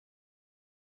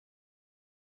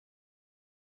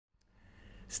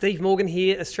Steve Morgan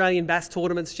here. Australian Bass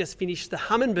Tournament's just finished the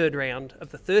Humminbird round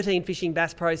of the 13Fishing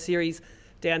Bass Pro Series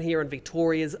down here on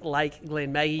Victoria's Lake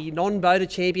Glenmaggie. Non-boater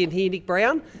champion here, Nick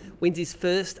Brown, wins his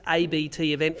first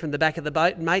ABT event from the back of the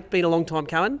boat. Mate, been a long time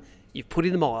coming. You've put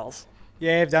in the miles.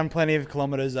 Yeah, I've done plenty of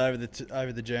kilometres over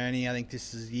the journey. I think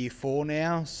this is year 4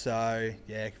 now, so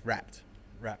yeah, wrapped.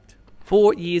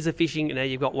 4 years of fishing, and now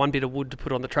you've got one bit of wood to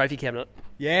put on the trophy cabinet.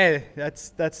 Yeah,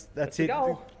 that's it.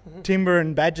 Goal. Timber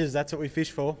and badgers, that's what we fish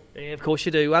for. Yeah, of course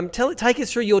you do. Take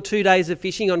us through your 2 days of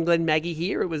fishing on Glenmaggie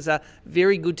here. It was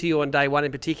very good to you on day 1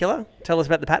 in particular. Tell us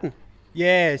about the pattern.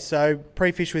 Yeah, so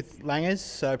pre-fish with Langers,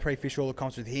 so pre-fish all the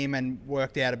comps with him and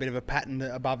worked out a bit of a pattern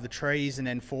above the trees, and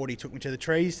then 40 took me to the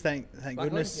trees, thank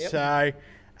goodness. Yep. So,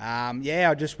 yeah,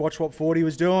 I just watched what 40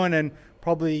 was doing and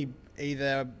probably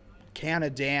either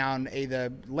counted down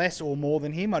either less or more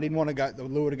than him. I didn't want the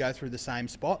lure to go through the same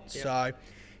spot. Yep. So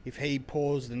if he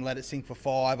paused and let it sink for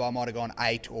 5, I might have gone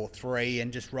 8 or 3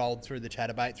 and just rolled through the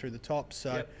chatterbait through the top.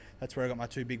 So yep, that's where I got my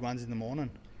 2 big ones in the morning.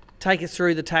 Take us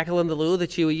through the tackle and the lure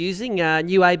that you were using.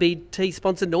 New ABT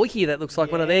sponsored Noiki, that looks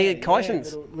like one of their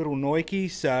Kaishans. Little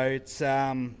Noiki. So it's,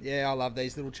 yeah, I love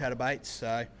these little chatterbaits.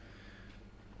 So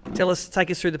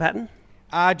take us through the pattern.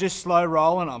 Just slow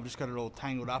rolling. I've just got it all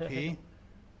tangled up here.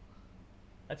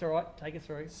 That's all right. Take us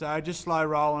through. So just slow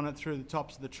rolling it through the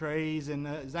tops of the trees, and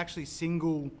there's actually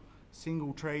single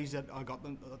trees that I got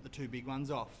the 2 big ones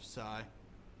off. So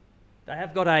they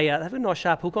have got they have a nice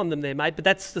sharp hook on them there, mate. But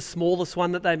that's the smallest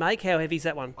one that they make. How heavy is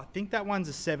that one? I think that one's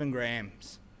a 7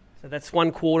 grams. So that's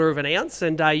 1/4 of an ounce,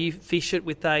 and you fish it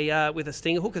with a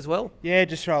stinger hook as well. Yeah,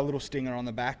 just throw a little stinger on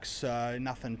the back, so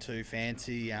nothing too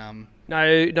fancy.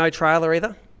 No trailer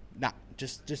either. Nah.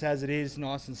 Just as it is,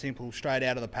 nice and simple, straight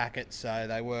out of the packet, so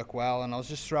they work well. And I was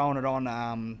just throwing it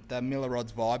on the Miller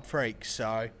Rods Vibe Freak,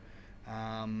 so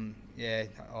yeah,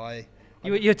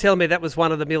 You're telling me that was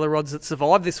one of the Miller Rods that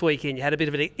survived this weekend. You had a bit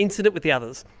of an incident with the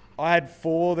others. I had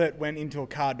 4 that went into a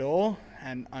car door,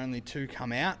 and only 2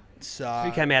 come out. So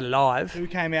 2 came out alive. 2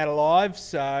 came out alive.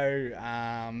 So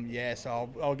yeah, so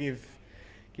I'll give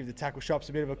the tackle shops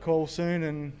a bit of a call soon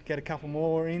and get a couple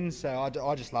more in. So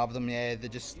I just love them. Yeah, they're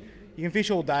just, you can fish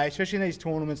all day, especially in these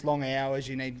tournaments, long hours.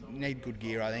 You need good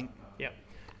gear, I think. Yep.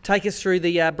 Take us through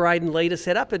the Braden leader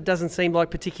setup. It doesn't seem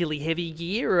like particularly heavy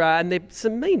gear, and there's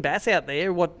some mean bass out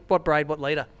there. What braid? What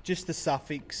leader? Just the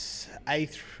Suffix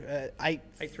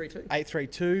 832.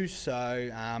 832. So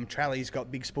Trally's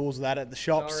got big spools of that at the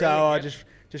shop. So I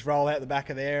just roll out the back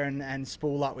of there and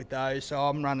spool up with those. So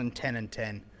I'm running 10 and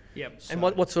 10. Yep. So, and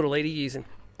what sort of lead are you using?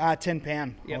 10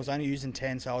 pound. Yep. I was only using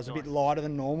 10, so I was a bit lighter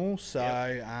than normal. So,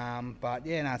 but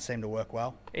yeah, no, it seemed to work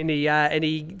well. Any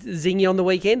zingy on the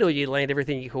weekend, or you land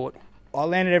everything you caught? I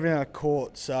landed everything I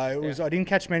caught. So it was. I didn't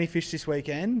catch many fish this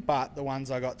weekend, but the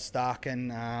ones I got stuck.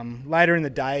 And later in the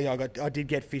day, I did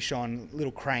get fish on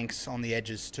little cranks on the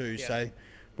edges too. Yep. So,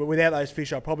 but without those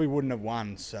fish, I probably wouldn't have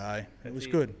won. So it was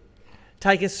good.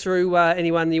 Take us through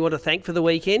anyone you want to thank for the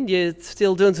weekend. You're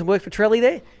still doing some work for Trelly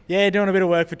there? Yeah, doing a bit of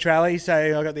work for Trelly. So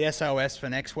I got the SOS for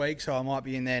next week, so I might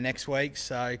be in there next week.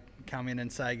 So come in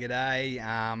and say g'day.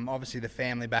 Obviously the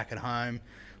family back at home.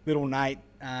 Little Nate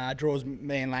draws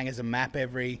me and Langers a map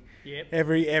every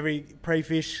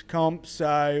pre-fish comp,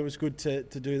 so it was good to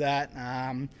do that.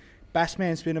 Bassman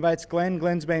Spinnerbaits,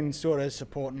 Glenn's been sort of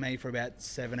supporting me for about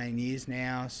 17 years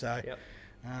now. So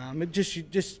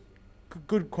just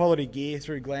good quality gear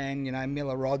through Glenn, you know,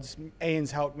 Miller Rods.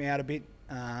 Ian's helped me out a bit.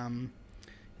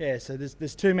 Yeah, so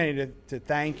there's too many to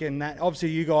thank, and that obviously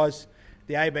you guys,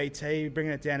 the ABT,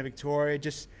 bringing it down to Victoria.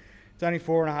 It's only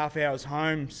 4.5 hours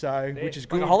home, so which is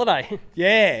good. Like a holiday.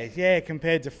 Yeah,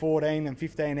 compared to 14 and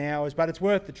 15 hours, but it's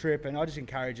worth the trip, and I just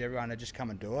encourage everyone to just come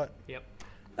and do it. Yep.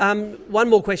 One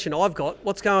more question I've got.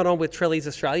 What's going on with Trelly's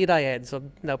Australia Day ads? They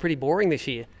were pretty boring this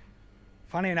year.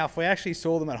 Funny enough, we actually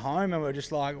saw them at home, and we're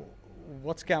just like,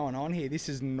 what's going on here? This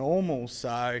is normal.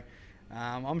 So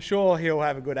I'm sure he'll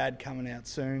have a good ad coming out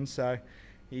soon. So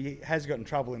he has got in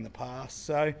trouble in the past.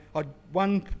 So I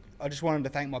just wanted to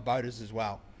thank my boaters as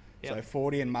well. Yep. So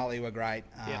 40 and Mully were great.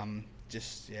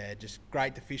 Just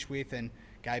great to fish with, and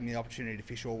gave me the opportunity to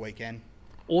fish all weekend.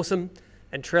 Awesome.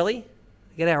 And Trelly,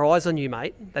 get our eyes on you,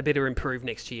 mate. They better improve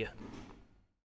next year.